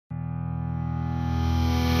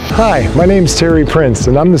Hi, my name's Terry Prince,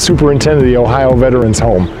 and I'm the superintendent of the Ohio Veterans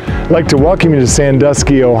Home. I'd like to welcome you to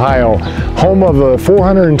Sandusky, Ohio, home of a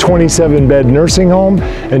 427-bed nursing home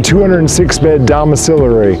and 206-bed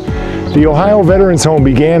domiciliary. The Ohio Veterans Home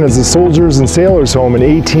began as a soldiers and sailors home in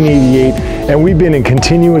 1888, and we've been in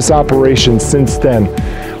continuous operation since then.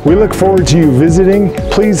 We look forward to you visiting.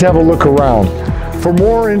 Please have a look around. For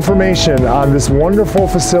more information on this wonderful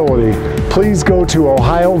facility, please go to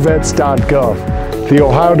ohiovets.gov. The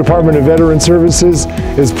Ohio Department of Veteran Services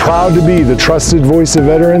is proud to be the trusted voice of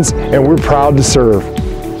veterans, and we're proud to serve.